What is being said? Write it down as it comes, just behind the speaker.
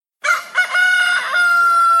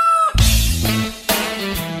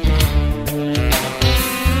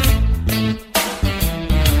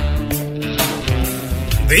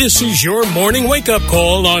This is your morning wake-up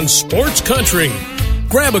call on Sports Country.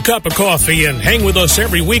 Grab a cup of coffee and hang with us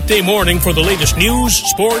every weekday morning for the latest news,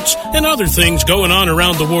 sports, and other things going on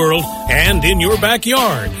around the world and in your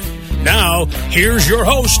backyard. Now, here's your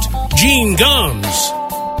host, Gene Gumbs.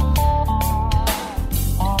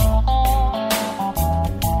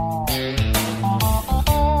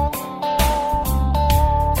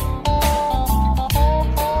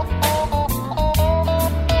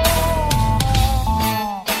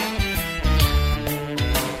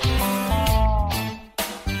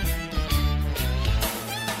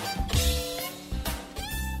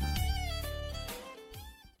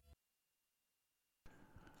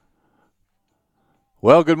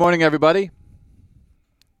 Well, good morning, everybody.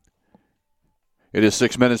 It is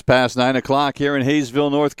 6 minutes past 9 o'clock here in Hayesville,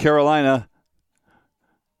 North Carolina.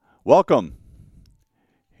 Welcome.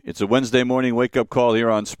 It's a Wednesday morning wake-up call here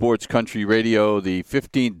on Sports Country Radio, the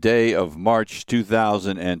 15th day of March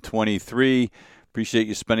 2023. Appreciate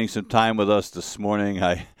you spending some time with us this morning.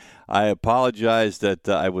 I apologize that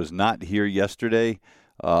I was not here yesterday.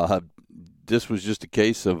 This was just a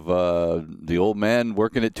case of the old man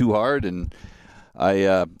working it too hard, and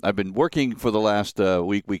I've been working for the last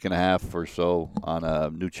week and a half or so on a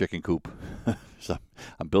new chicken coop. So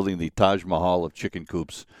I'm building the Taj Mahal of chicken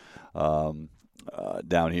coops down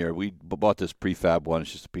here. We bought this prefab one.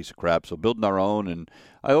 It's just a piece of crap. So building our own, and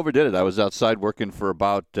I overdid it. I was outside working for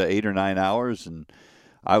about 8 or 9 hours, and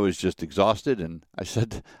I was just exhausted. And I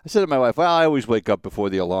said to my wife, well, I always wake up before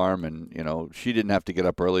the alarm, and she didn't have to get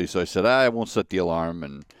up early. So I said, I won't set the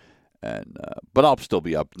alarm, but I'll still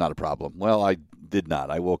be up, not a problem. Well, I did not.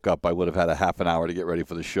 I woke up. I would have had a half an hour to get ready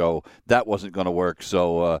for the show. That wasn't going to work,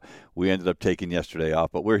 so we ended up taking yesterday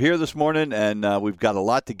off. But we're here this morning, and we've got a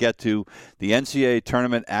lot to get to. The NCAA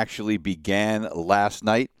tournament actually began last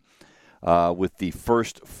night with the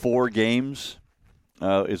first 4 games,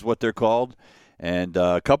 is what they're called, and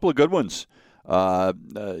a couple of good ones.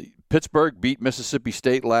 Pittsburgh beat Mississippi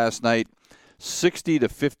State last night,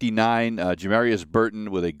 60-59, Jamarius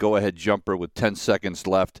Burton with a go-ahead jumper with 10 seconds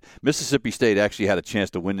left. Mississippi State actually had a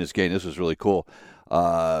chance to win this game. This was really cool.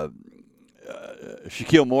 Shaquille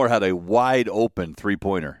Moore had a wide-open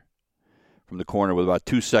three-pointer from the corner with about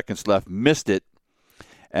 2 seconds left, missed it,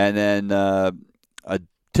 and then a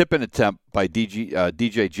tip-in attempt by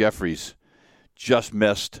DJ Jeffries just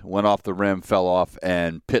missed, went off the rim, fell off,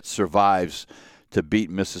 and Pitt survives to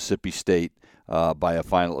beat Mississippi State by a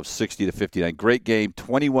final of 60-59. Great game,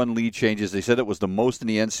 21 lead changes. They said it was the most in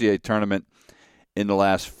the NCAA tournament in the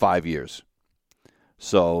last 5 years.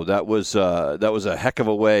 So that was a heck of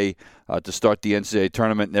a way to start the NCAA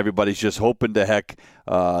tournament, and everybody's just hoping to heck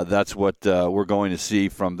that's what we're going to see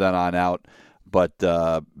from then on out. But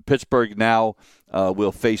Pittsburgh now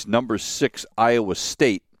will face number 6 Iowa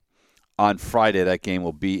State on Friday. That game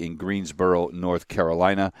will be in Greensboro, North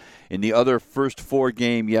Carolina. In the other first 4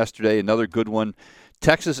 game yesterday, another good one,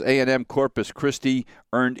 Texas A&M Corpus Christi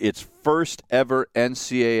earned its first ever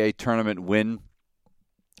NCAA tournament win,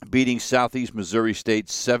 beating Southeast Missouri State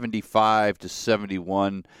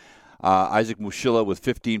 75-71. Isaac Mushila with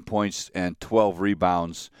 15 points and 12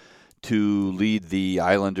 rebounds to lead the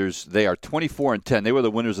Islanders. They are 24-10. They were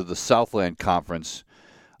the winners of the Southland Conference.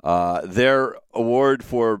 Their award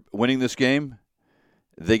for winning this game,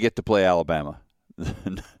 they get to play Alabama.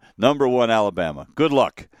 Number 1 Alabama. Good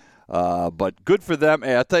luck. But good for them.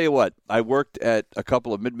 Hey, I'll tell you what, I worked at a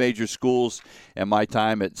couple of mid-major schools in my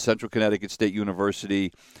time at Central Connecticut State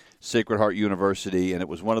University, Sacred Heart University, and it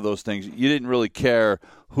was one of those things, you didn't really care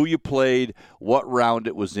who you played, what round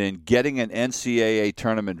it was in. Getting an NCAA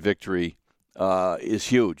tournament victory is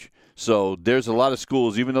huge. So there's a lot of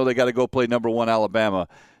schools, even though they got to go play number 1 Alabama,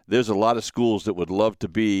 there's a lot of schools that would love to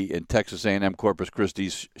be in Texas A&M Corpus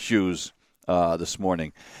Christi's shoes this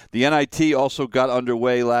morning. The NIT also got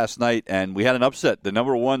underway last night, and we had an upset. The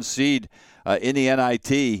number 1 seed in the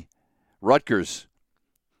NIT, Rutgers,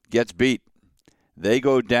 gets beat. They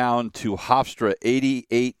go down to Hofstra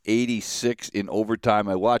 88-86 in overtime.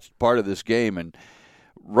 I watched part of this game, and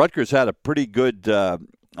Rutgers had a pretty good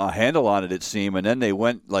handle on it seemed, and then they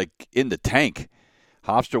went in the tank.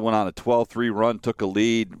 Hofstra went on a 12-3 run, took a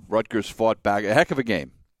lead. Rutgers fought back. A heck of a game,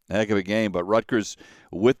 but Rutgers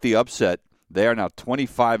with the upset. They are now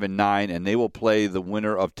 25-9, and they will play the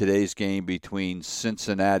winner of today's game between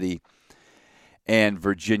Cincinnati and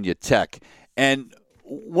Virginia Tech. And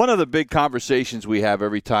one of the big conversations we have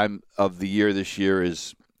every time of the year this year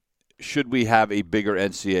is, should we have a bigger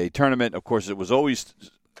NCAA tournament? Of course, it was always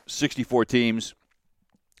 64 teams.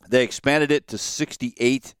 They expanded it to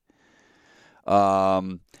 68.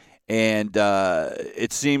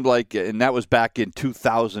 It seemed like, and that was back in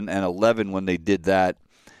 2011 when they did that.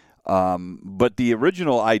 But the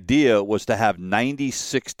original idea was to have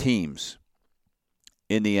 96 teams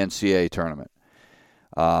in the NCAA tournament.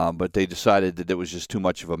 But they decided that it was just too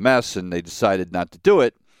much of a mess, and they decided not to do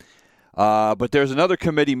it. But there's another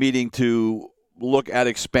committee meeting to look at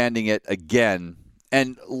expanding it again.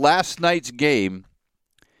 And last night's game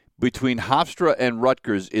between Hofstra and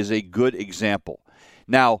Rutgers is a good example.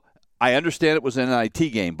 Now, I understand it was an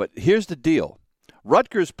NIT game, but here's the deal.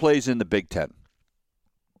 Rutgers plays in the Big Ten.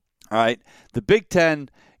 All right? The Big Ten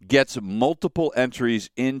gets multiple entries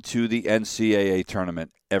into the NCAA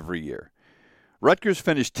tournament every year. Rutgers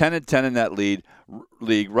finished 10-10 in that league.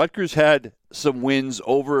 Rutgers had some wins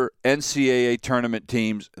over NCAA tournament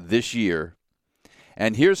teams this year.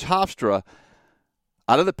 And here's Hofstra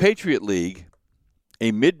out of the Patriot League,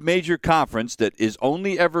 a mid-major conference that is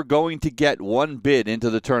only ever going to get one bid into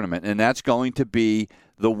the tournament, and that's going to be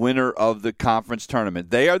the winner of the conference tournament.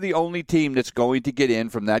 They are the only team that's going to get in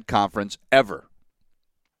from that conference ever.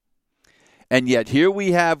 And yet here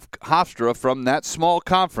we have Hofstra from that small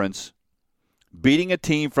conference beating a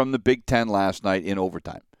team from the Big Ten last night in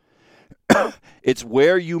overtime. It's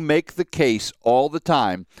where you make the case all the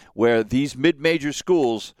time where these mid-major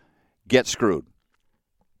schools get screwed.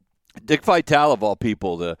 Dick Vitale, of all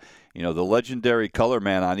people, the legendary color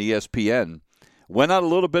man on ESPN, went on a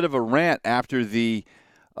little bit of a rant after the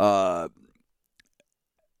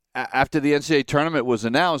NCAA tournament was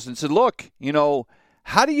announced and said, look,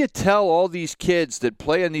 how do you tell all these kids that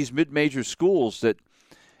play in these mid-major schools that,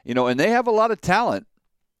 and they have a lot of talent,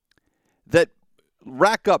 that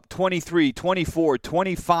rack up 23, 24,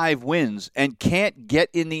 25 wins and can't get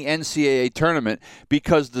in the NCAA tournament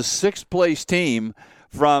because the sixth-place team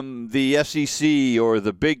from the SEC or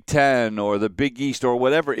the Big Ten or the Big East or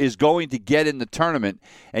whatever is going to get in the tournament,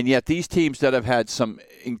 and yet these teams that have had some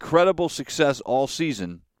incredible success all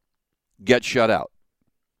season get shut out.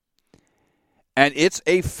 And it's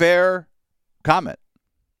a fair comment.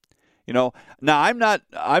 Now I'm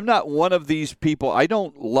not one of these people. I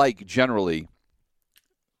don't like generally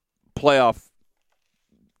playoff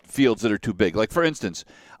fields that are too big. Like, for instance,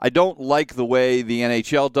 I don't like the way the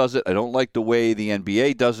NHL does it. I don't like the way the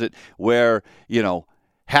NBA does it, where,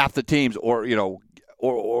 half the teams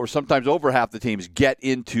or sometimes over half the teams get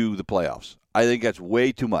into the playoffs. I think that's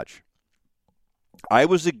way too much. I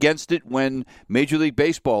was against it when Major League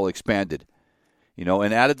Baseball expanded,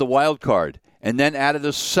 and added the wild card and then added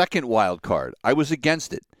a second wild card. I was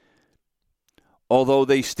against it. Although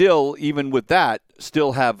they still, even with that,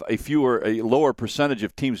 still have a lower percentage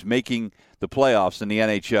of teams making the playoffs than the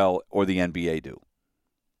NHL or the NBA do.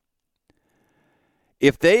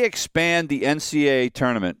 If they expand the NCAA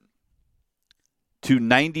tournament to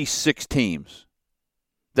 96 teams,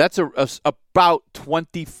 that's about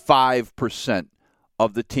 25%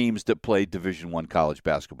 of the teams that play Division I college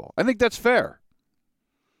basketball. I think that's fair.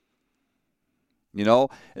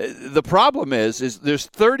 The problem is there's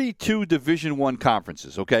 32 Division I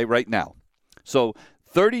conferences, okay, right now. So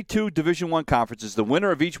 32 Division I conferences. The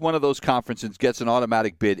winner of each one of those conferences gets an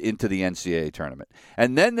automatic bid into the NCAA tournament.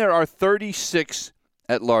 And then there are 36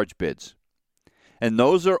 at-large bids. And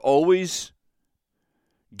those are always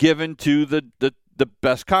given to the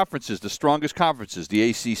best conferences, the strongest conferences, the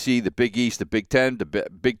ACC, the Big East, the Big Ten, the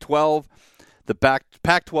Big 12, the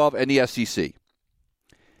Pac-12, and the SEC.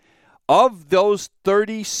 Of those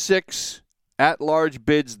 36 at-large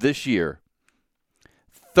bids this year,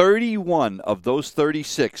 31 of those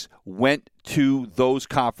 36 went to those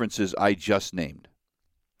conferences I just named.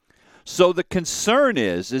 So the concern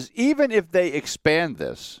is even if they expand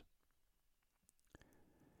this,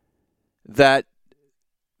 that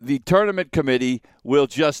the tournament committee will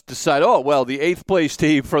just decide, the eighth-place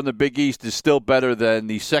team from the Big East is still better than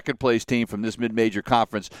the second-place team from this mid-major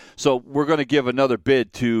conference, so we're going to give another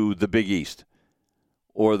bid to the Big East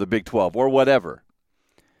or the Big 12 or whatever.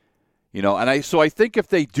 I think if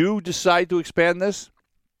they do decide to expand this,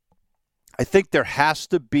 I think there has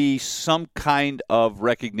to be some kind of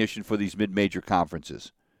recognition for these mid-major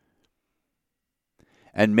conferences.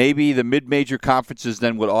 And maybe the mid-major conferences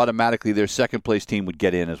then would automatically, their second-place team would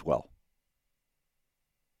get in as well.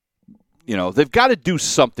 They've got to do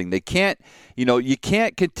something. They can't, you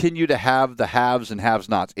can't continue to have the haves and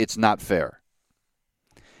have-nots. It's not fair.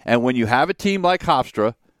 And when you have a team like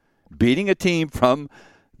Hofstra beating a team from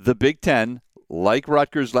the Big Ten, like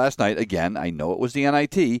Rutgers last night, again, I know it was the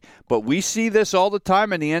NIT, but we see this all the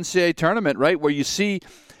time in the NCAA tournament, right, where you see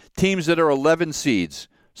teams that are 11 seeds.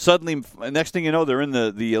 Suddenly, next thing you know, they're in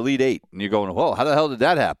the Elite Eight. And you're going, whoa, how the hell did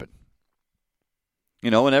that happen?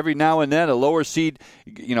 And every now and then a lower seed,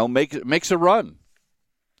 makes a run.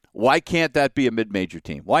 Why can't that be a mid-major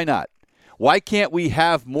team? Why not? Why can't we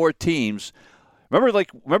have more teams?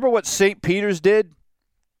 Remember what St. Peter's did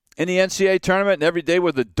in the NCAA tournament, and every day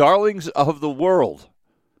were the darlings of the world.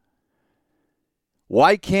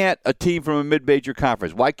 Why can't a team from a mid-major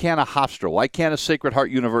conference? Why can't a Hofstra? Why can't a Sacred Heart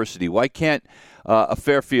University? Why can't a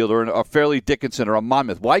Fairfield or a Fairleigh Dickinson or a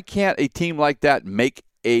Monmouth? Why can't a team like that make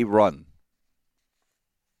a run?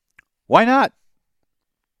 Why not?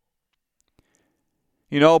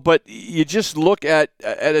 But you just look at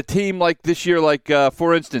a team like this year, like,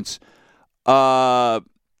 for instance, Montana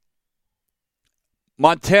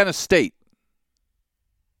State,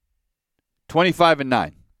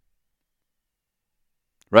 25-9.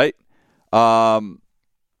 Right?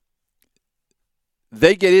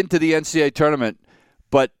 They get into the NCAA tournament,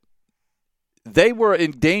 but they were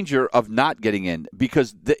in danger of not getting in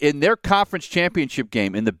because in their conference championship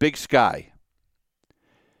game in the Big Sky,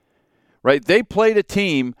 right, they played a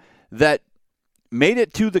team that made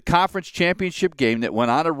it to the conference championship game that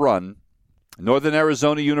went on a run, Northern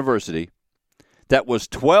Arizona University, that was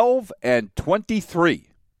 12-23.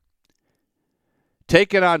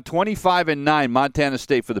 Taking on 25-9 Montana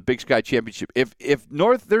State for the Big Sky Championship. If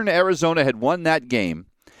Northern Arizona had won that game,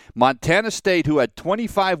 Montana State, who had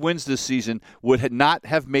 25 wins this season, would not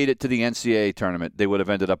have made it to the NCAA tournament. They would have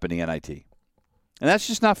ended up in the NIT. And that's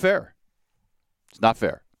just not fair. It's not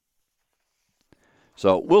fair.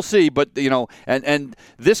 So we'll see. But, and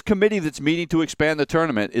this committee that's meeting to expand the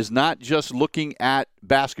tournament is not just looking at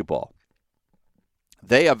basketball.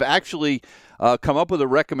 They have actually come up with a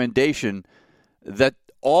recommendation that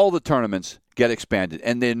all the tournaments get expanded.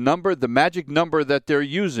 And the magic number that they're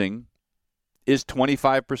using is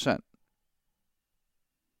 25%.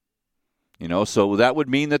 So that would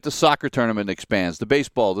mean that the soccer tournament expands, the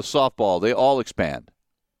baseball, the softball, they all expand.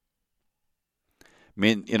 I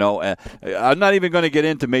mean, I'm not even going to get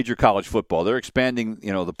into major college football. They're expanding,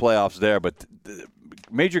 the playoffs there, but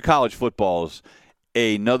major college football is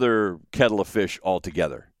another kettle of fish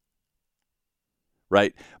altogether.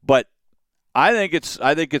 Right? But I think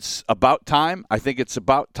it's about time. I think it's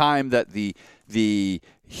about time that the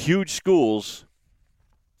huge schools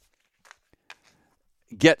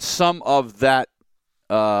get some of that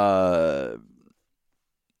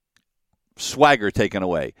swagger taken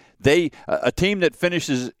away. A team that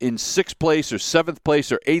finishes in 6th place or 7th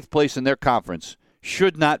place or 8th place in their conference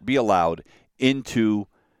should not be allowed into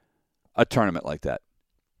a tournament like that,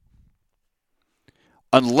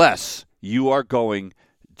 unless you are going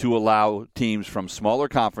to allow teams from smaller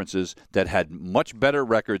conferences that had much better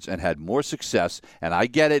records and had more success. And I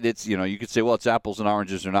get it. It's, you could say, well, it's apples and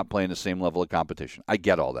oranges. They're not playing the same level of competition. I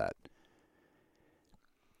get all that.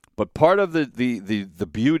 But part of the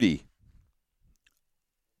beauty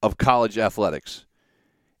of college athletics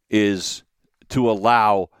is to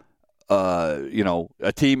allow,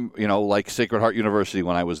 a team, like Sacred Heart University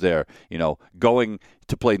when I was there, going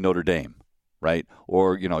to play Notre Dame, right?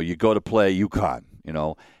 Or, you go to play UConn.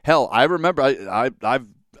 Hell, I remember.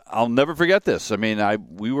 I'll never forget this. I mean,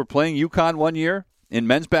 we were playing UConn one year in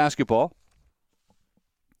men's basketball,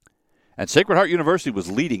 and Sacred Heart University was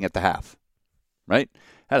leading at the half. Right?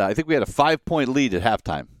 I think we had a 5-point lead at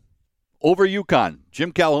halftime over UConn,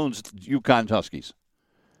 Jim Calhoun's UConn Huskies.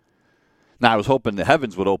 Now I was hoping the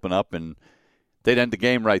heavens would open up and they'd end the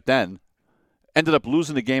game right then. Ended up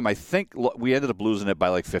losing the game. I think we ended up losing it by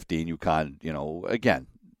like 15. UConn, again,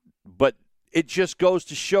 but it just goes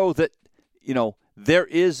to show that, there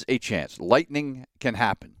is a chance. Lightning can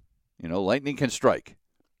happen. Lightning can strike.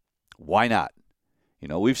 Why not?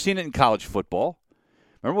 We've seen it in college football.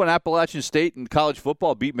 Remember when Appalachian State in college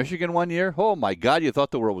football beat Michigan one year? Oh, my God, you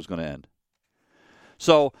thought the world was going to end.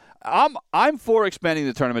 So I'm for expanding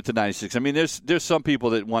the tournament to 96. I mean, there's some people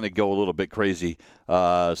that want to go a little bit crazy.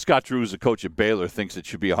 Scott Drews, the coach at Baylor, thinks it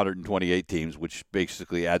should be 128 teams, which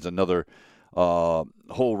basically adds another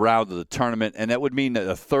whole round of the tournament, and that would mean that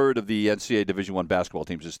a third of the NCAA Division I basketball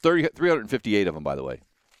teams. There's 358 of them, by the way.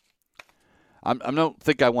 I don't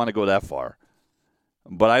think I want to go that far,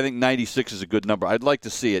 but I think 96 is a good number. I'd like to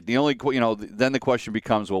see it. The only, then the question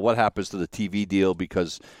becomes, well, what happens to the TV deal?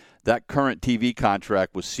 Because that current TV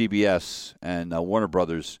contract with CBS and Warner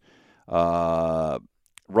Brothers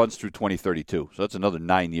runs through 2032, so that's another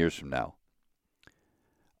 9 years from now.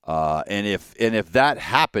 And if that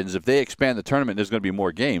happens, if they expand the tournament, there's going to be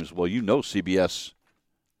more games. Well, CBS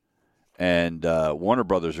and Warner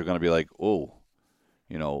Brothers are going to be like, oh,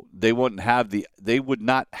 they would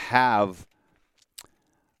not have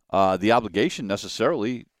the obligation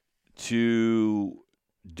necessarily to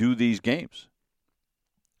do these games.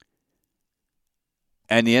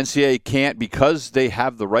 And the NCAA can't, because they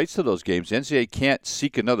have the rights to those games, the NCAA can't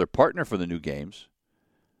seek another partner for the new games.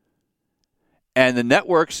 And the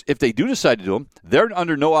networks, if they do decide to do them, they're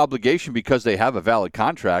under no obligation because they have a valid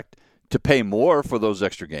contract to pay more for those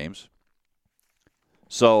extra games.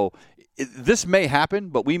 So this may happen,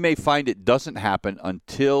 but we may find it doesn't happen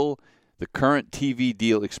until the current TV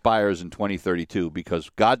deal expires in 2032 because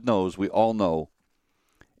God knows, we all know,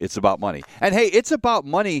 it's about money. And, hey, it's about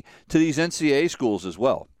money to these NCAA schools as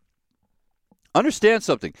well. Understand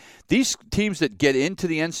something. These teams that get into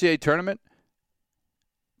the NCAA tournament,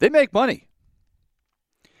 they make money.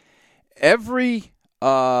 Every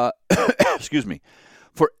excuse me,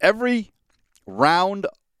 for every round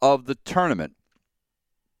of the tournament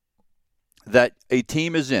that a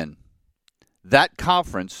team is in, that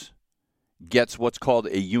conference gets what's called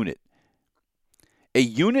a unit. A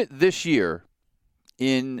unit this year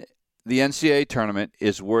in the NCAA tournament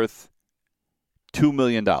is worth $2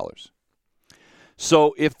 million.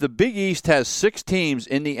 So if the Big East has 6 teams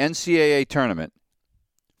in the NCAA tournament,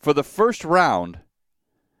 for the first round,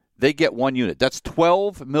 they get 1 unit. That's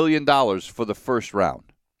 $12 million for the first round.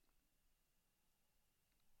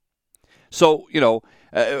 So,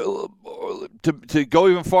 to go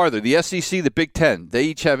even farther, the SEC, the Big Ten, they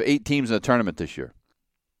each have 8 teams in the tournament this year.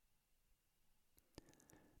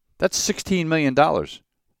 That's $16 million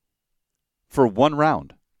for 1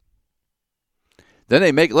 round. Then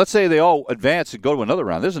they make, let's say they all advance and go to another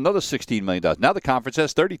round. There's another $16 million. Now the conference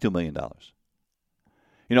has $32 million.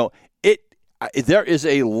 There is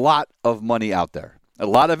a lot of money out there. A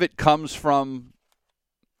lot of it comes from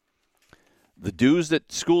the dues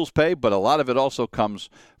that schools pay, but a lot of it also comes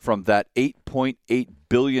from that $8.8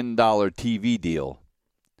 billion TV deal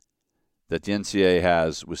that the NCAA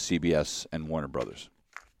has with CBS and Warner Brothers.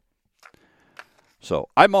 So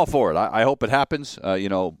I'm all for it. I hope it happens,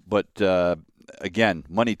 but again,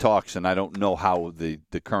 money talks, and I don't know how the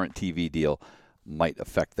current TV deal might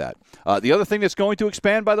affect that. The other thing that's going to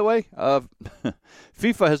expand, by the way,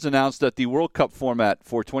 FIFA has announced that the World Cup format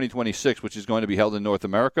for 2026, which is going to be held in North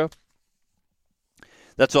America,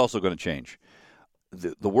 that's also going to change.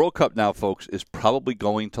 The World Cup now, folks, is probably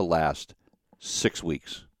going to last 6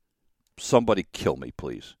 weeks. Somebody kill me,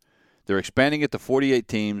 please. They're expanding it to 48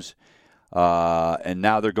 teams, and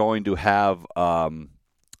now they're going to have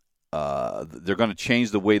they're going to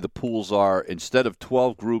change the way the pools are. Instead of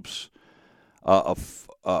 12 groups of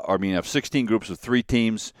 16 groups of 3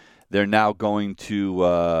 teams, they're now going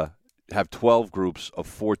to have 12 groups of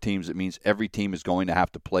 4 teams. It means every team is going to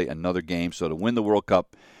have to play another game. So to win the World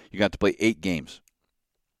Cup, you got to play 8 games,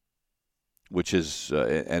 which is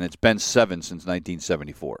and it's been 7 since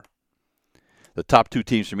 1974. The top 2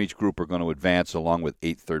 teams from each group are going to advance along with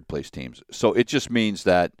 8 third-place teams. So it just means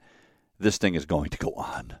that this thing is going to go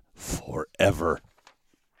on forever.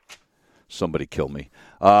 Somebody kill me.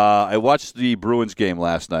 I watched the Bruins game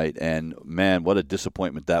last night, and, man, what a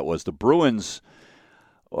disappointment that was. The Bruins,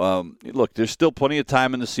 look, there's still plenty of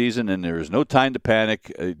time in the season, and there is no time to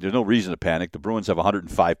panic. There's no reason to panic. The Bruins have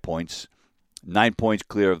 105 points, 9 points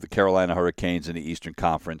clear of the Carolina Hurricanes in the Eastern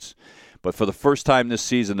Conference. But for the first time this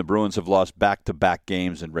season, the Bruins have lost back-to-back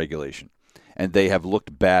games in regulation, and they have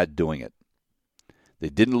looked bad doing it. They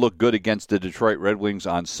didn't look good against the Detroit Red Wings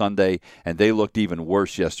on Sunday, and they looked even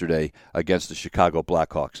worse yesterday against the Chicago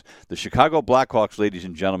Blackhawks. The Chicago Blackhawks, ladies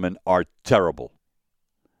and gentlemen, are terrible.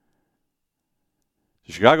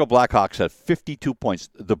 The Chicago Blackhawks have 52 points.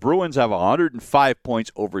 The Bruins have 105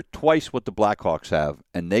 points, over twice what the Blackhawks have,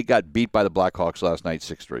 and they got beat by the Blackhawks last night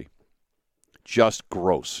 6-3. Just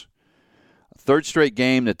gross. Third straight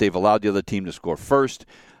game that they've allowed the other team to score first.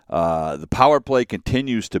 The power play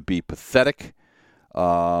continues to be pathetic.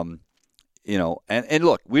 And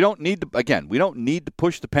look, we don't need to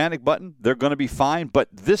push the panic button. They're going to be fine. But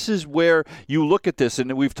this is where you look at this,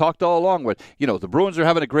 and we've talked all along with, the Bruins are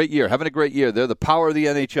having a great year. They're the power of the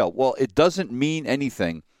NHL. Well, it doesn't mean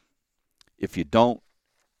anything if you don't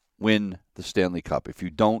win the Stanley Cup, if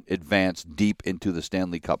you don't advance deep into the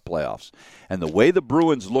Stanley Cup playoffs. And the way the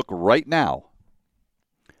Bruins look right now,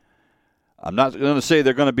 I'm not going to say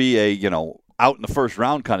they're going to be a, out in the first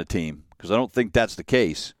round kind of team, because I don't think that's the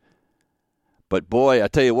case. But, boy, I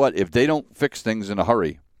tell you what, if they don't fix things in a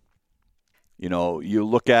hurry, you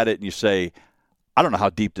look at it and you say, I don't know how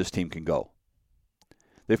deep this team can go.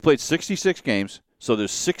 They've played 66 games, so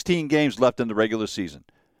there's 16 games left in the regular season.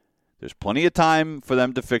 There's plenty of time for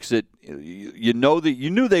them to fix it. You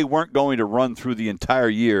knew they weren't going to run through the entire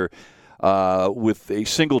year with a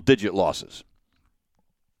single-digit losses.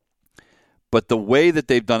 But the way that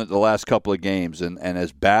they've done it the last couple of games and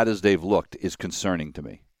as bad as they've looked is concerning to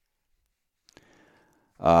me.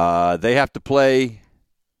 They have to play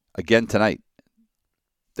again tonight.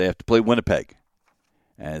 They have to play Winnipeg.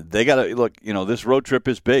 And they got to, look, this road trip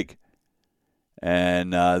is big.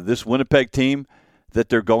 And this Winnipeg team that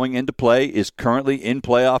they're going into play is currently in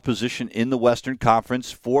playoff position in the Western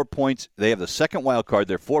Conference. 4 points. They have the second wild card.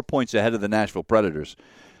 They're 4 points ahead of the Nashville Predators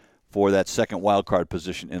for that second wild card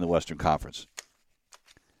position in the Western Conference.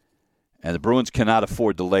 And the Bruins cannot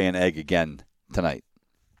afford to lay an egg again tonight.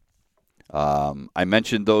 I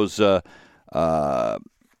mentioned those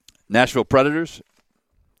Nashville Predators,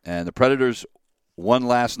 and the Predators won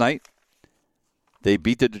last night. They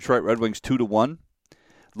beat the Detroit Red Wings 2-1.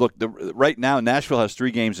 Look, right now Nashville has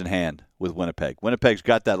 3 games in hand with Winnipeg. Winnipeg's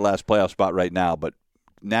got that last playoff spot right now, but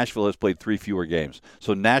Nashville has played 3 fewer games.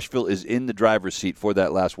 So Nashville is in the driver's seat for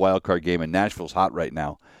that last wild card game, and Nashville's hot right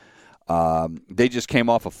now. They just came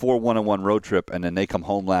off a 4-1-1 road trip, and then they come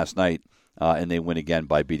home last night, and they win again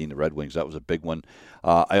by beating the Red Wings. That was a big one.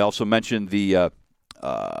 I also mentioned the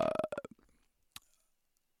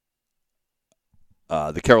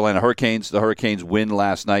Carolina Hurricanes. The Hurricanes win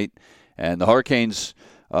last night, and the Hurricanes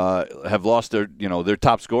have lost their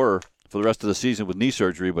top scorer for the rest of the season with knee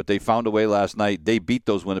surgery, but they found a way last night. They beat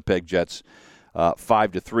those Winnipeg Jets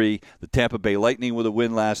 5-3. The Tampa Bay Lightning with a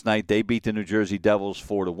win last night. They beat the New Jersey Devils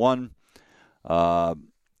 4-1. The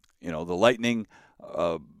Lightning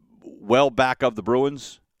well back of the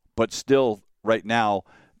Bruins, but still right now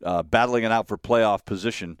battling it out for playoff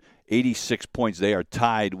position. 86 points. They are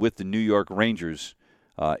tied with the New York Rangers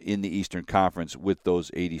in the Eastern Conference with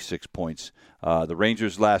those 86 points. The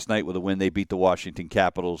Rangers last night with a win, they beat the Washington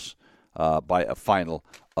Capitals by a final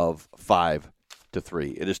of 5-3.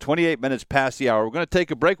 It is 28 minutes past the hour. We're going to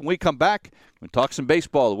take a break. When we come back, we're going to talk some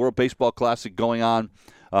baseball. The World Baseball Classic going on.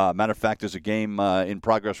 Matter of fact, there's a game in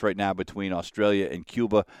progress right now between Australia and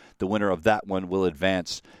Cuba. The winner of that one will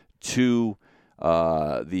advance to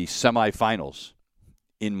the semifinals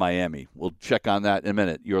in Miami. We'll check on that in a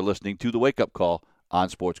minute. You're listening to The Wake Up Call on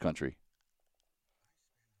Sports Country.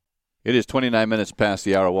 It is 29 minutes past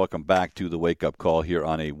the hour. Welcome back to The Wake Up Call here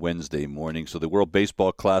on a Wednesday morning. So the World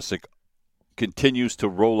Baseball Classic continues to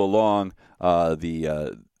roll along.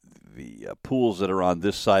 The pools that are on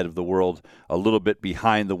this side of the world a little bit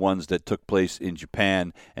behind the ones that took place in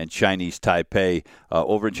Japan and Chinese Taipei.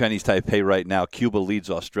 Over in Chinese Taipei right now, Cuba leads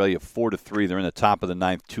Australia 4-3. They're in the top of the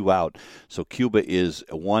ninth, 2 out. So Cuba is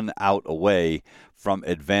 1 out away from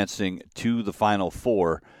advancing to the Final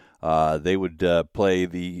Four. They would play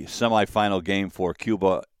the semifinal game for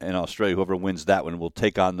Cuba and Australia. Whoever wins that one will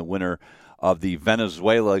take on the winner of the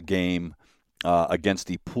Venezuela game against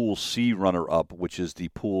the Pool C runner-up, which is the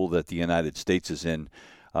pool that the United States is in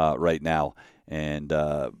right now. And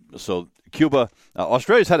so Cuba,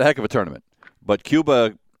 Australia's had a heck of a tournament, but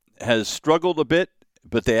Cuba has struggled a bit,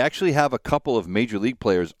 but they actually have a couple of major league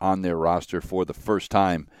players on their roster for the first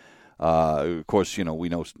time. Of course, we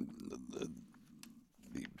know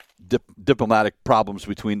diplomatic problems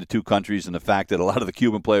between the two countries and the fact that a lot of the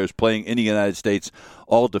Cuban players playing in the United States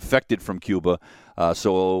all defected from Cuba.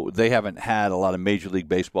 So they haven't had a lot of Major League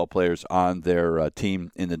Baseball players on their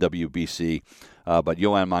team in the WBC. But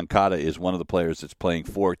Yoan Moncada is one of the players that's playing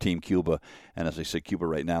for Team Cuba. And as I said, Cuba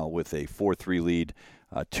right now with a 4-3 lead,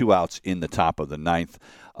 2 outs in the top of the ninth.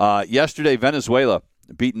 Yesterday, Venezuela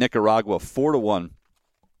beat Nicaragua 4-1.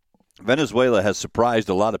 Venezuela has surprised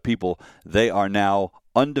a lot of people. They are now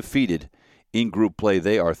undefeated in group play.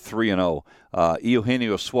 They are 3-0.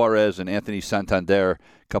 Eugenio Suarez and Anthony Santander,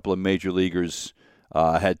 a couple of major leaguers,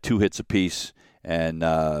 had 2 hits apiece. And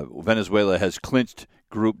Venezuela has clinched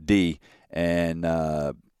Group D. And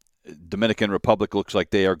Dominican Republic looks like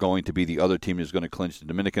they are going to be the other team who's going to clinch. The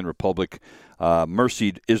Dominican Republic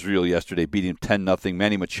mercied Israel yesterday, beating 10-0.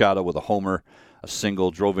 Manny Machado with a homer, a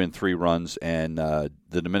single, drove in 3 runs. And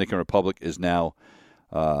the Dominican Republic is now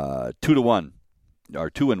 2-1. Or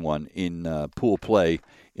 2-1 in pool play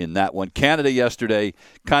in that one. Canada yesterday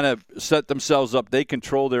kind of set themselves up. They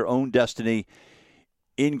control their own destiny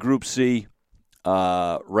in Group C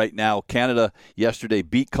right now. Canada yesterday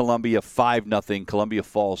beat Colombia 5-0. Colombia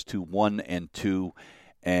falls to 1-2.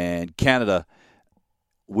 And Canada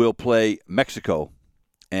will play Mexico.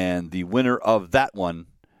 And the winner of that one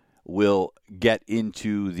will get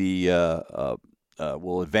into the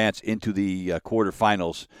will advance into the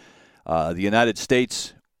quarterfinals. The United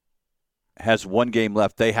States has 1 game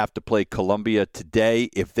left. They have to play Colombia today.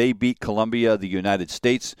 If they beat Colombia, the United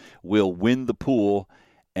States will win the pool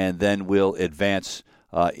and then will advance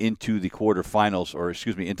into the quarterfinals,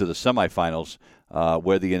 into the semifinals,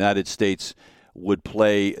 where the United States would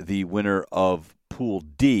play the winner of Pool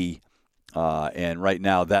D. And right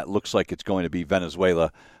now that looks like it's going to be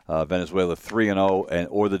Venezuela. Venezuela 3-0,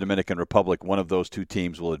 or the Dominican Republic. One of those 2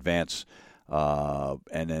 teams will advance.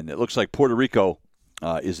 And then it looks like Puerto Rico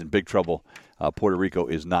is in big trouble. Puerto Rico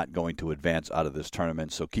is not going to advance out of this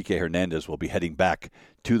tournament. So Kike Hernandez will be heading back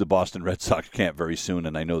to the Boston Red Sox camp very soon,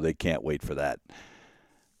 and I know they can't wait for that.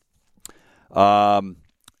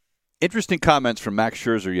 Interesting comments from Max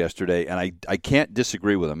Scherzer yesterday, and I can't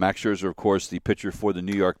disagree with him. Max Scherzer, of course, the pitcher for the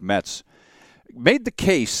New York Mets, made the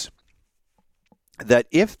case that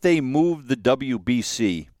if they moved the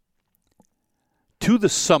WBC to the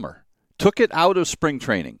summer, took it out of spring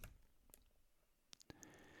training,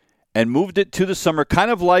 and moved it to the summer, kind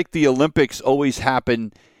of like the Olympics always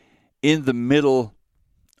happen in the middle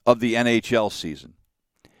of the NHL season,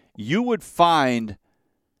 you would find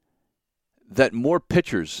that more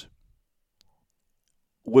pitchers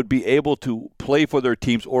would be able to play for their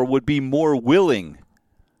teams or would be more willing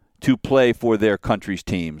to play for their country's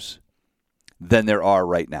teams than there are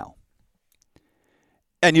right now.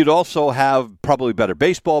 And you'd also have probably better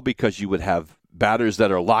baseball because you would have batters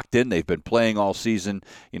that are locked in. They've been playing all season.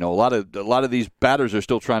 You know, a lot of these batters are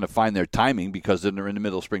still trying to find their timing because they're in the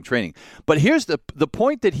middle of spring training. But here's the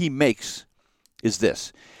point that he makes is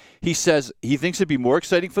this. He says he thinks it'd be more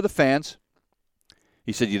exciting for the fans.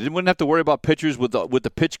 He said you wouldn't have to worry about pitchers with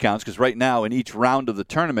the pitch counts because right now in each round of the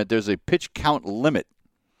tournament there's a pitch count limit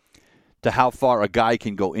to how far a guy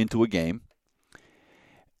can go into a game.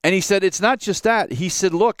 And he said it's not just that. He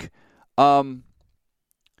said, look, at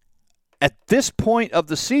this point of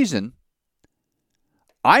the season,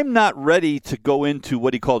 I'm not ready to go into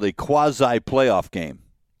what he called a quasi-playoff game.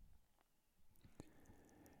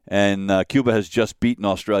 And Cuba has just beaten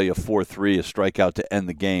Australia 4-3, a strikeout to end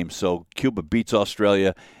the game. So Cuba beats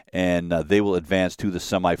Australia, and they will advance to the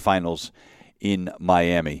semifinals in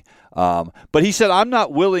Miami. But he said, I'm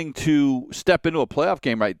not willing to step into a playoff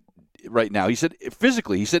game right now. He said,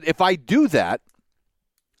 physically, if I do that,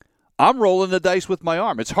 I'm rolling the dice with my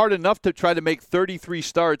arm. It's hard enough to try to make 33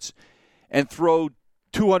 starts and throw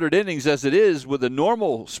 200 innings as it is with a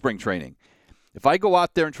normal spring training. If I go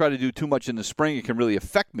out there and try to do too much in the spring, it can really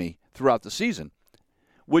affect me throughout the season,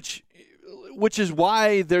 which is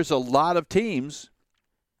why there's a lot of teams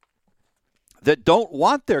that don't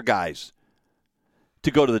want their guys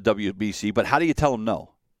to go to the WBC. But how do you tell them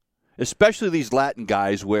no? Especially these Latin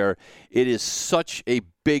guys where it is such a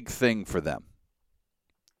big thing for them.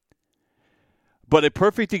 But a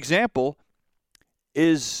perfect example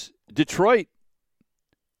is Detroit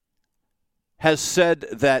has said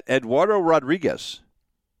that Eduardo Rodriguez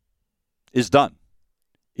is done,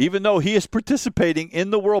 even though he is participating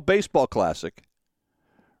in the World Baseball Classic,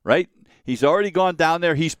 right? He's already gone down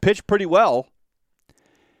there. He's pitched pretty well.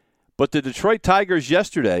 But the Detroit Tigers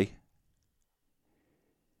yesterday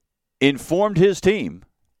informed his team,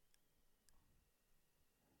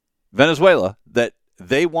 Venezuela, that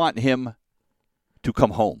they want him to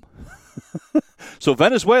come home. So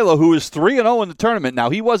Venezuela, who is 3-0 in the tournament,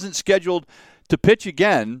 now he wasn't scheduled to pitch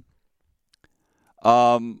again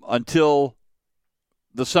until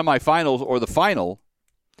the semifinals or the final,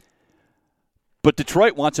 but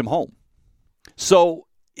Detroit wants him home. So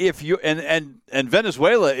if you and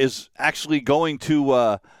Venezuela is actually going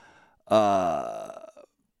to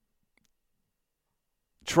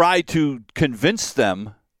try to convince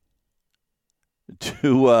them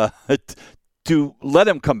to let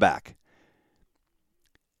him come back.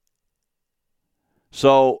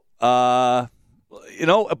 So,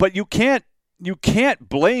 but you can't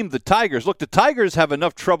blame the Tigers. Look, the Tigers have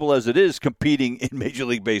enough trouble as it is competing in Major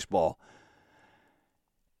League Baseball.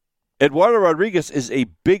 Eduardo Rodriguez is a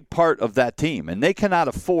big part of that team, and they cannot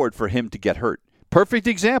afford for him to get hurt. Perfect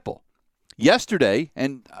example. Yesterday,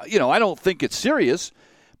 and, I don't think it's serious,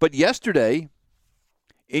 but yesterday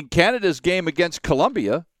in Canada's game against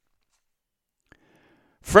Colombia,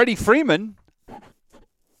 Freddie Freeman,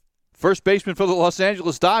 first baseman for the Los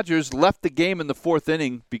Angeles Dodgers, left the game in the fourth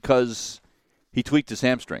inning because he tweaked his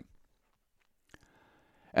hamstring.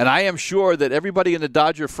 And I am sure that everybody in the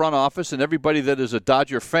Dodger front office and everybody that is a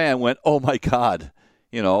Dodger fan went, oh, my God,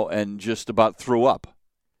 and just about threw up.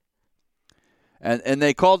 And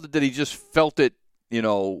they called it that he just felt it,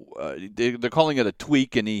 they're calling it a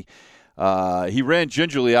tweak, and he ran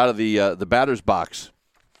gingerly out of the batter's box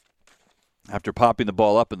after popping the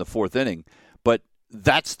ball up in the fourth inning. But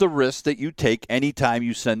that's the risk that you take anytime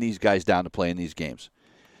you send these guys down to play in these games.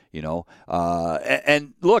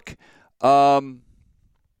 And look,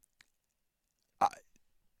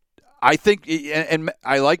 I think, and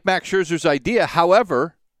I like Max Scherzer's idea.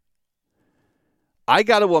 However, I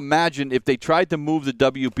got to imagine if they tried to move the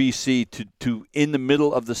WBC to in the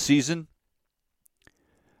middle of the season,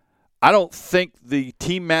 I don't think the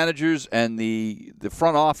team managers and the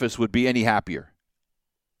front office would be any happier.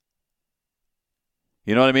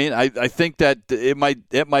 You know what I mean? I think that it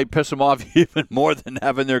might piss them off even more than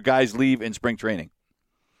having their guys leave in spring training.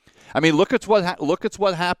 I mean, look at what happened.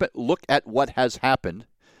 Look at what has happened.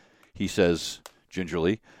 He says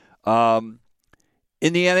gingerly, in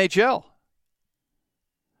the NHL,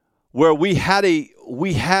 where we had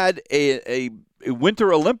a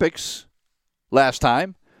Winter Olympics last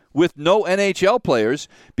time with no NHL players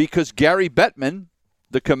because Gary Bettman,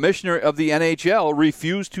 the commissioner of the NHL,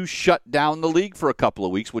 refused to shut down the league for a couple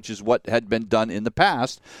of weeks, which is what had been done in the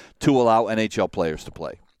past to allow NHL players to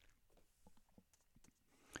play.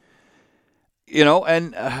 You know,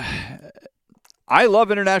 and I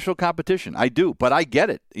love international competition. I do, but I get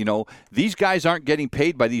it. You know, these guys aren't getting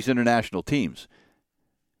paid by these international teams.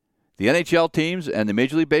 The NHL teams and the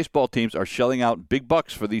Major League Baseball teams are shelling out big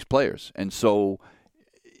bucks for these players. And so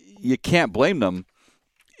you can't blame them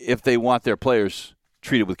if they want their players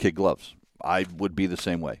treated with kid gloves. I would be the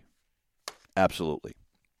same way. Absolutely.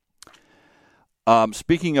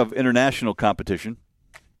 Speaking of international competition,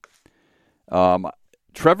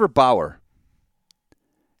 Trevor Bauer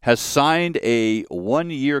has signed a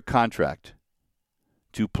 1-year contract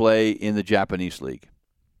to play in the Japanese League.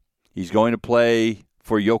 He's going to play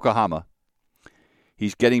for Yokohama.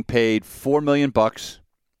 He's getting paid $4 million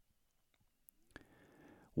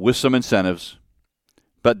with some incentives.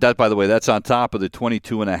 But that, by the way, that's on top of the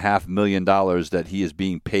 $22.5 million that he is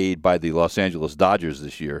being paid by the Los Angeles Dodgers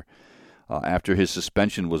this year after his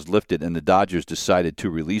suspension was lifted and the Dodgers decided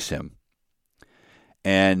to release him.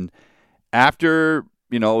 And after,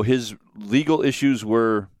 you know, his legal issues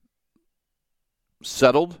were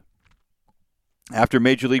settled, after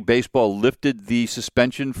Major League Baseball lifted the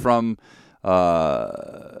suspension from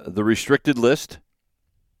the restricted list,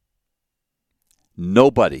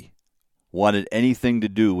 nobody wanted anything to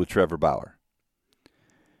do with Trevor Bauer.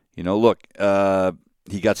 You know, look,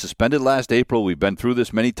 he got suspended last April. We've been through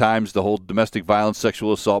this many times, the whole domestic violence,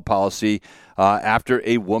 sexual assault policy, after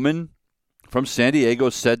a woman from San Diego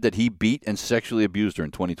said that he beat and sexually abused her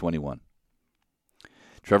in 2021.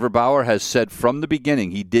 Trevor Bauer has said from the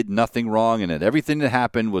beginning he did nothing wrong and that everything that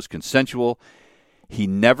happened was consensual. He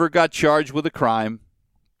never got charged with a crime.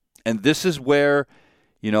 And this is where,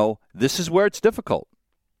 you know, this is where it's difficult.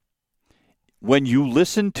 When you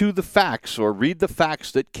listen to the facts or read the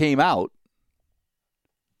facts that came out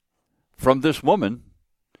from this woman,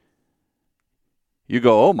 you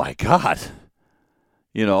go, oh my God,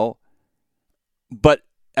 you know. But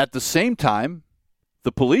at the same time,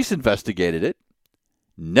 the police investigated it,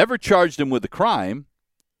 never charged him with a crime.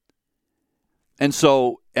 And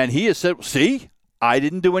he has said, see, I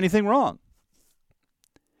didn't do anything wrong.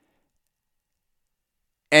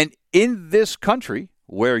 And in this country,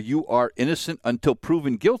 where you are innocent until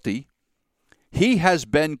proven guilty, he has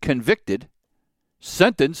been convicted,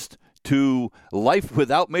 sentenced to life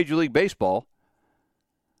without Major League Baseball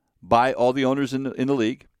by all the owners in the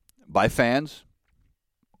league, by fans.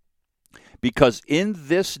 Because in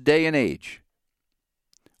this day and age,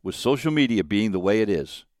 with social media being the way it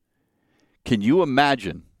is, can you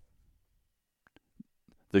imagine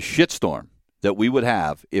the shitstorm that we would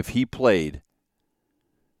have if he played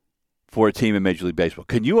for a team in Major League Baseball?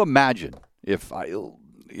 Can you imagine if, I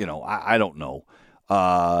don't know,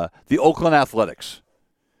 the Oakland Athletics,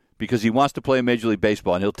 because he wants to play in Major League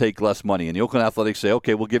Baseball and he'll take less money, and the Oakland Athletics say,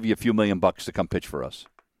 okay, we'll give you a few $1 million to come pitch for us.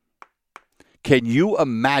 Can you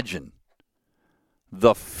imagine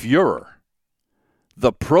the furor,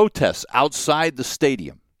 the protests outside the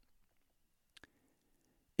stadium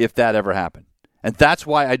if that ever happened? And that's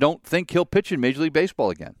why I don't think he'll pitch in Major League Baseball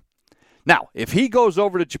again. Now, if he goes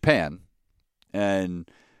over to Japan and,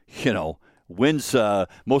 you know, wins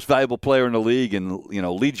most valuable player in the league and, you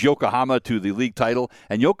know, leads Yokohama to the league title,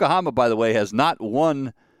 and Yokohama, by the way, has not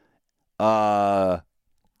won the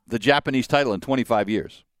Japanese title in 25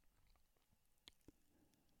 years.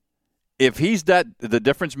 If he's the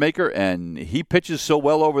difference maker and he pitches so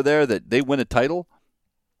well over there that they win a title,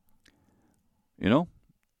 you know,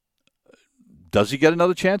 does he get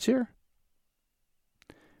another chance here?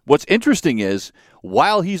 What's interesting is,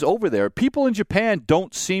 while he's over there, people in Japan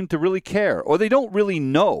don't seem to really care, or they don't really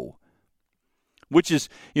know. Which is,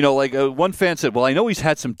 you know, like one fan said, well, I know he's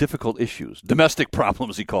had some difficult issues, domestic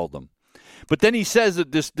problems, he called them. But then he says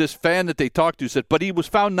that this fan that they talked to said, but he was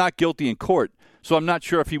found not guilty in court, so I'm not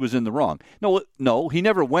sure if he was in the wrong. No, he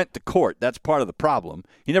never went to court. That's part of the problem.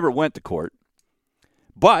 He never went to court.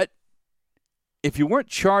 But if you weren't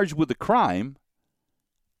charged with a crime,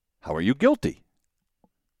 how are you guilty?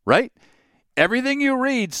 Right? Everything you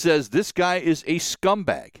read says this guy is a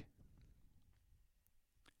scumbag.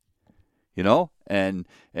 You know, and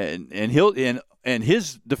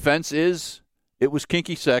his defense is, It was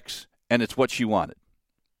kinky sex, and it's what she wanted.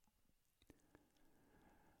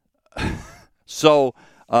 So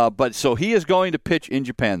he is going to pitch in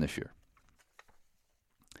Japan this year.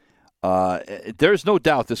 There's no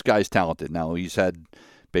doubt this guy's talented. Now, he's had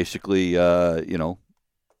basically, a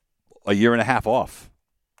year and a half off.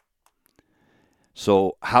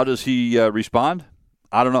 So how does he respond?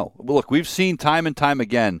 I don't know. Look, we've seen time and time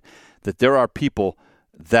again that there are people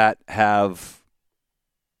that have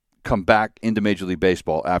come back into Major League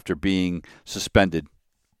Baseball after being suspended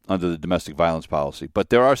under the domestic violence policy. But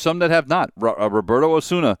there are some that have not. Roberto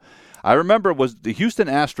Osuna, I remember, was the Houston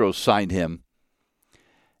Astros signed him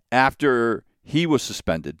after he was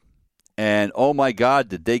suspended. And, oh, my God,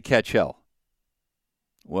 did they catch hell.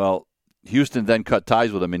 Well, Houston then cut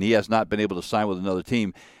ties with him, and he has not been able to sign with another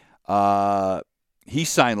team. He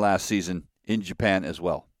signed last season in Japan as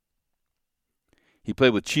well. He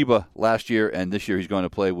played with Chiba last year, and this year he's going to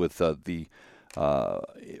play with for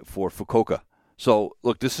Fukuoka. So,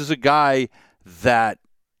 look, this is a guy that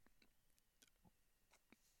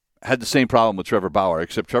had the same problem with Trevor Bauer,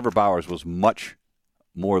 except Trevor Bauer's was much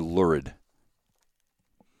more lurid.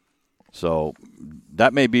 So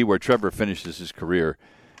that may be where Trevor finishes his career.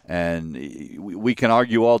 And we can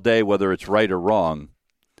argue all day whether it's right or wrong,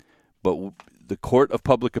 but the court of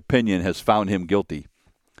public opinion has found him guilty.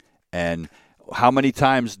 And how many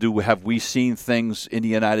times have we seen things in the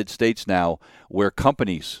United States now where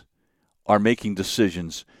companies are making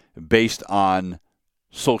decisions based on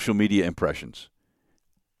social media impressions?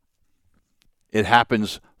 It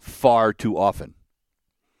happens far too often.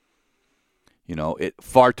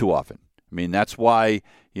 Far too often. I mean, that's why,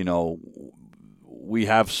 we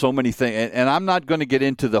have so many things, and I'm not going to get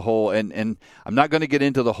into the whole, and I'm not going to get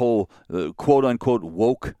into the whole quote unquote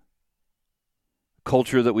woke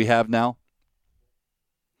culture that we have now,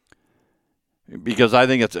 because I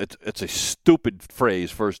think it's a stupid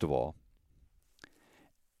phrase, first of all,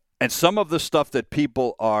 and some of the stuff that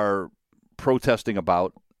people are protesting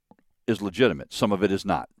about is legitimate. Some of it is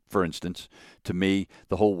not. For instance, to me,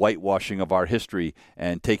 the whole whitewashing of our history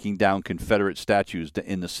and taking down Confederate statues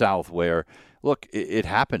in the South where, look, it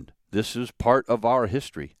happened. This is part of our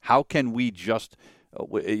history. How can we just,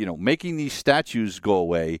 making these statues go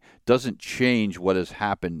away doesn't change what has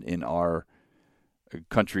happened in our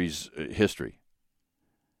country's history.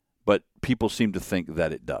 But people seem to think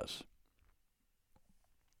that it does.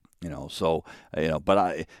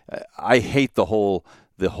 But I hate the whole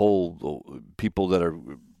people that are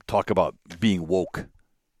talk about being woke.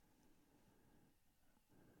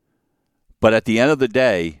 But at the end of the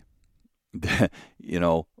day,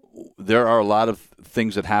 there are a lot of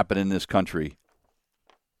things that happen in this country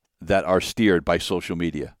that are steered by social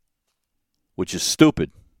media, which is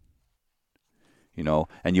stupid.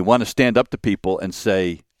 And you want to stand up to people and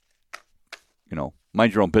say,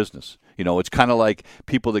 mind your own business. It's kind of like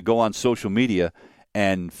people that go on social media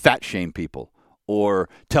and fat shame people. Or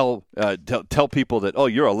tell people that, oh,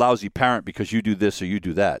 you're a lousy parent because you do this or you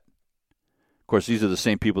do that. Of course, these are the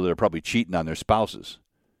same people that are probably cheating on their spouses.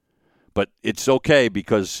 But it's okay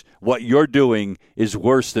because what you're doing is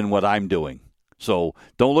worse than what I'm doing. So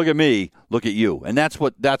don't look at me, look at you. And that's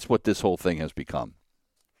what this whole thing has become.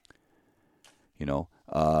 You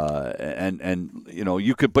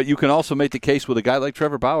can also make the case with a guy like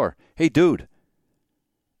Trevor Bauer. Hey, dude,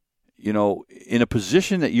 in a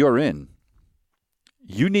position that you're in,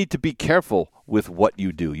 you need to be careful with what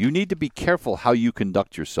you do. You need to be careful how you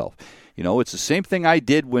conduct yourself. It's the same thing I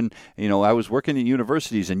did when, I was working in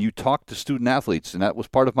universities and you talked to student athletes, and that was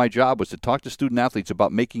part of my job, was to talk to student athletes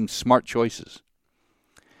about making smart choices.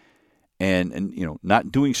 And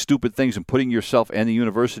not doing stupid things and putting yourself and the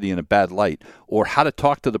university in a bad light, or how to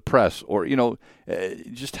talk to the press, or,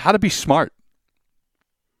 just how to be smart.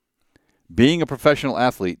 Being a professional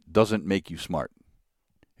athlete doesn't make you smart.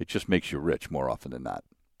 It just makes you rich more often than not.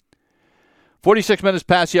 46 minutes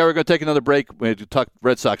past the hour. We're going to take another break. We're going to talk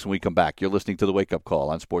Red Sox when we come back. You're listening to The Wake Up Call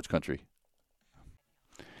on Sports Country.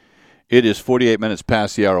 It is 48 minutes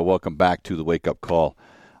past the hour. Welcome back to The Wake Up Call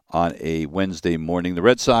on a Wednesday morning. The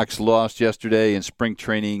Red Sox lost yesterday in spring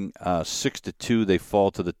training 6-2. They fall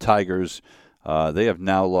to the Tigers. They have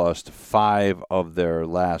now lost 5 of their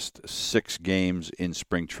last 6 games in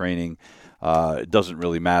spring training. It doesn't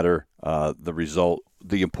really matter the result.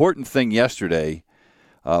 The important thing yesterday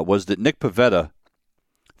was that Nick Pivetta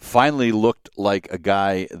finally looked like a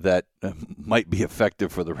guy that might be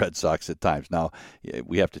effective for the Red Sox at times. Now,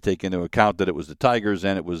 we have to take into account that it was the Tigers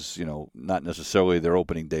and it was, not necessarily their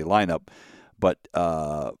opening day lineup. But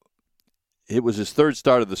it was his third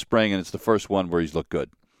start of the spring, and it's the first one where he's looked good.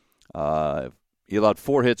 He allowed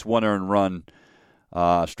 4 hits, 1 earned run.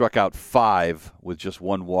 Struck out 5 with just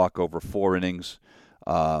 1 walk over 4 innings.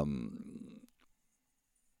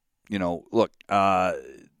 Look,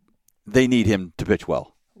 they need him to pitch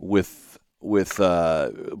well. With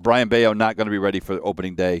Brian Bayo not going to be ready for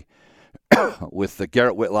opening day, with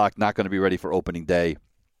Garrett Whitlock not going to be ready for opening day,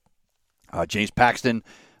 James Paxton,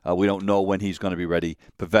 we don't know when he's going to be ready.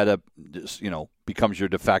 Pivetta, becomes your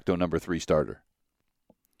de facto number 3 starter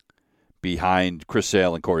behind Chris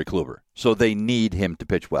Sale and Corey Kluber. So they need him to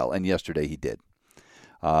pitch well, and yesterday he did.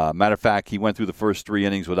 Matter of fact, he went through the first 3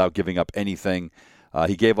 innings without giving up anything.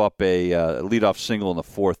 He gave up a leadoff single in the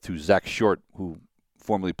 4th to Zach Short, who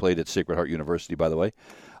formerly played at Sacred Heart University, by the way.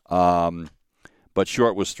 But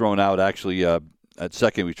Short was thrown out. Actually, at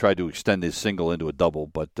second, we tried to extend his single into a double.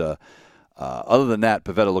 But other than that,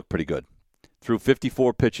 Pivetta looked pretty good. Threw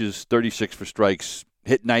 54 pitches, 36 for strikes,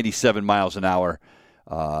 hit 97 miles an hour.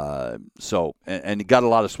 And he got a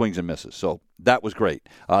lot of swings and misses. So that was great.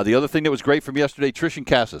 The other thing that was great from yesterday, Tristan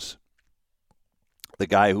Casas, the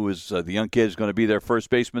guy who is the young kid is going to be their first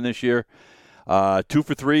baseman this year. 2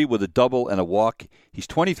 for 3 with a double and a walk. He's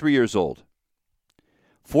 23 years old.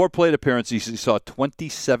 4 plate appearances. He saw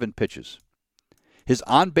 27 pitches. His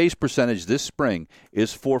on-base percentage this spring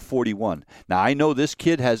is .441. Now, I know this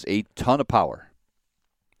kid has a ton of power.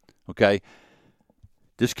 Okay?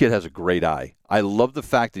 This kid has a great eye. I love the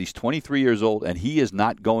fact that he's 23 years old and he is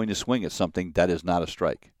not going to swing at something that is not a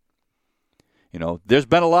strike. There's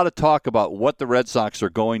been a lot of talk about what the Red Sox are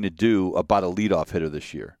going to do about a leadoff hitter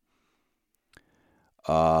this year.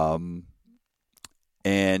 And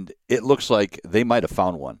it looks like they might have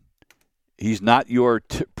found one. He's not your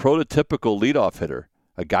prototypical leadoff hitter,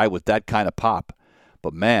 a guy with that kind of pop.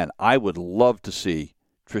 But, man, I would love to see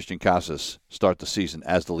Tristan Casas start the season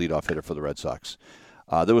as the leadoff hitter for the Red Sox.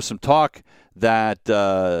 There was some talk that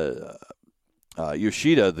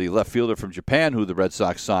Yoshida, the left fielder from Japan, who the Red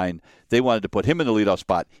Sox signed, they wanted to put him in the leadoff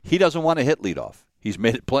spot. He doesn't want to hit leadoff. He's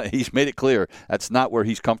made it clear that's not where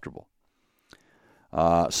he's comfortable.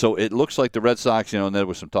 So it looks like the Red Sox, and there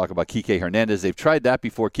was some talk about Kike Hernandez. They've tried that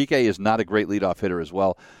before. Kike is not a great leadoff hitter as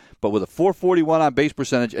well. But with a .441 on base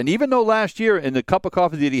percentage, and even though last year in the cup of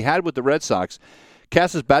coffee that he had with the Red Sox,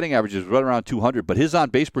 Casas' batting average was right around 200, but his on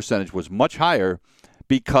base percentage was much higher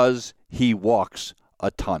because he walks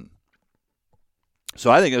a ton.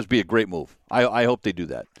 So I think it would be a great move. I hope they do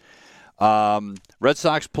that. Red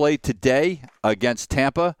Sox play today against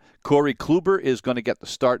Tampa. Corey Kluber is going to get the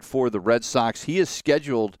start for the Red Sox. He is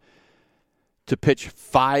scheduled to pitch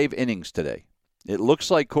 5 innings today. It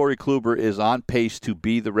looks like Corey Kluber is on pace to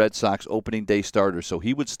be the Red Sox opening day starter. So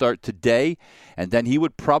he would start today, and then he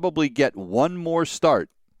would probably get one more start,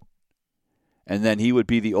 and then he would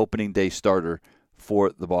be the opening day starter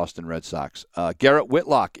for the Boston Red Sox. Garrett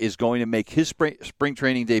Whitlock is going to make his spring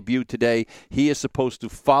training debut today. He is supposed to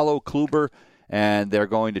follow Kluber, and they're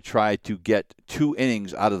going to try to get 2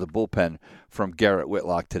 innings out of the bullpen from Garrett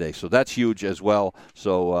Whitlock today. So that's huge as well.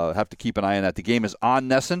 So have to keep an eye on that. The game is on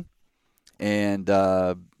NESN, and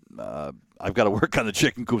I've got to work on the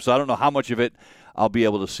chicken coop, so I don't know how much of it I'll be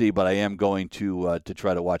able to see, but I am going to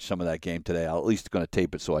try to watch some of that game today. I'll at least going to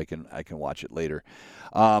tape it so I can watch it later.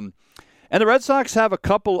 And the Red Sox have a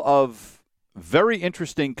couple of very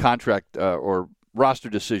interesting contract or roster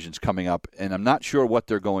decisions coming up, and I'm not sure what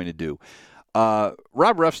they're going to do. Rob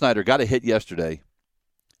Refsnyder got a hit yesterday,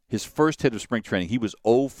 his first hit of spring training. He was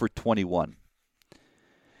 0 for 21.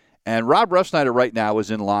 And Rob Refsnyder right now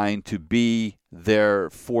is in line to be their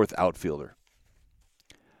 4th outfielder.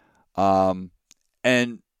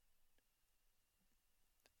 And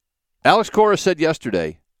Alex Cora said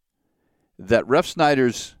yesterday that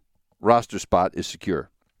Refsnyder's roster spot is secure.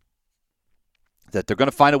 That they're going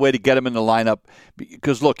to find a way to get him in the lineup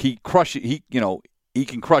because look, he can crush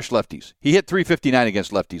lefties. He hit .359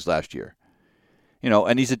 against lefties last year.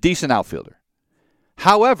 And he's a decent outfielder.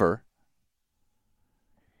 However,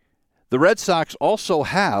 the Red Sox also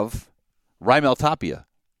have Raimel Tapia,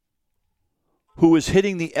 who is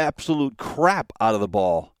hitting the absolute crap out of the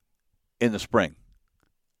ball in the spring.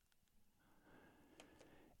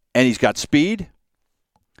 And he's got speed.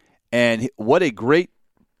 And what a great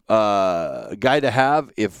guy to have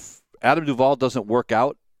if Adam Duvall doesn't work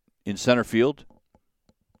out in center field.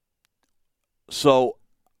 So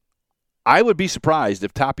I would be surprised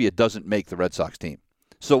if Tapia doesn't make the Red Sox team.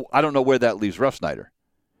 So I don't know where that leaves Refsnyder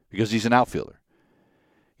because he's an outfielder.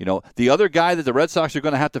 The other guy that the Red Sox are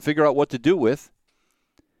going to have to figure out what to do with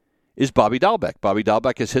is Bobby Dahlbeck. Bobby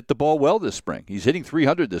Dahlbeck has hit the ball well this spring. He's hitting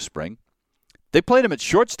 .300 this spring. They played him at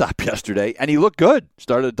shortstop yesterday, and he looked good.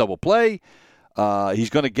 Started a double play. He's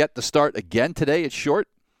going to get the start again today at short.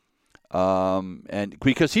 and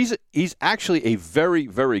because he's actually a very,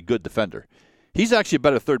 very good defender. He's actually a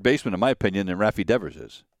better third baseman, in my opinion, than Rafi Devers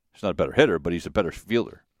is. He's not a better hitter, but he's a better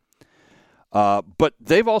fielder. But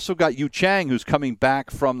they've also got Yu Chang, who's coming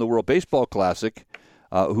back from the World Baseball Classic,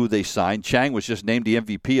 who they signed. Chang was just named the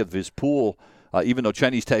MVP of his pool. Even though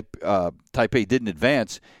Chinese Taipei didn't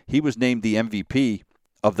advance, he was named the MVP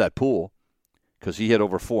of that pool because he had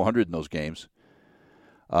over 400 in those games.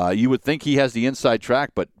 You would think he has the inside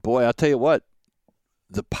track, but boy, I'll tell you what,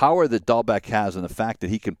 the power that Dahlbeck has and the fact that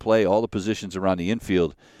he can play all the positions around the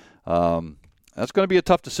infield, that's going to be a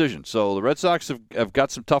tough decision. So the Red Sox have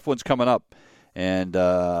got some tough ones coming up, and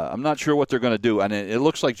I'm not sure what they're going to do. And it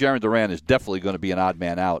looks like Jarren Duran is definitely going to be an odd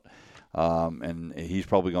man out. And he's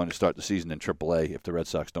probably going to start the season in AAA if the Red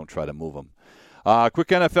Sox don't try to move him. Quick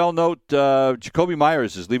NFL note, Jacoby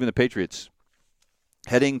Myers is leaving the Patriots,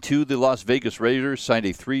 heading to the Las Vegas Raiders, signed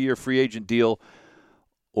a 3-year free agent deal,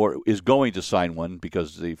 or is going to sign one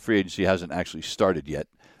because the free agency hasn't actually started yet.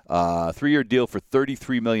 3-year deal for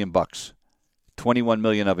 $33 million, $21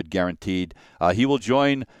 million of it guaranteed. He will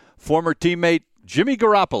join former teammate Jimmy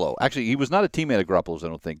Garoppolo. Actually, he was not a teammate of Garoppolo's, I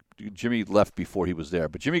don't think. Jimmy left before he was there.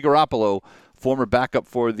 But Jimmy Garoppolo, former backup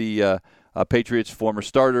for the Patriots, former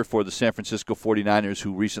starter for the San Francisco 49ers,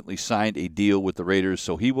 who recently signed a deal with the Raiders.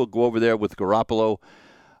 So he will go over there with Garoppolo.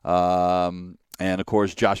 And, of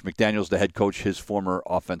course, Josh McDaniels, the head coach, his former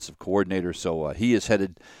offensive coordinator. So he is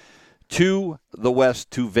headed to the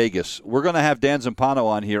West, to Vegas. We're going to have Dan Zampano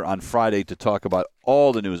on here on Friday to talk about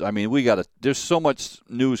all the news. I mean, there's so much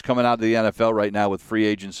news coming out of the NFL right now with free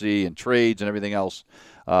agency and trades and everything else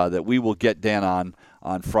that we will get Dan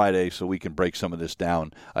on Friday so we can break some of this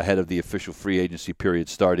down ahead of the official free agency period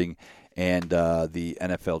starting and the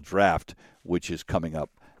NFL draft, which is coming up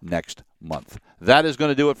next month. That is going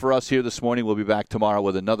to do it for us here this morning. We'll be back tomorrow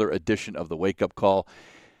with another edition of the Wake Up Call.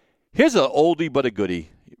 Here's an oldie but a goodie.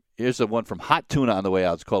 Here's the one from Hot Tuna on the way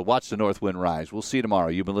out. It's called Watch the North Wind Rise. We'll see you tomorrow.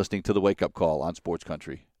 You've been listening to the Wake Up Call on Sports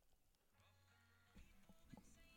Country.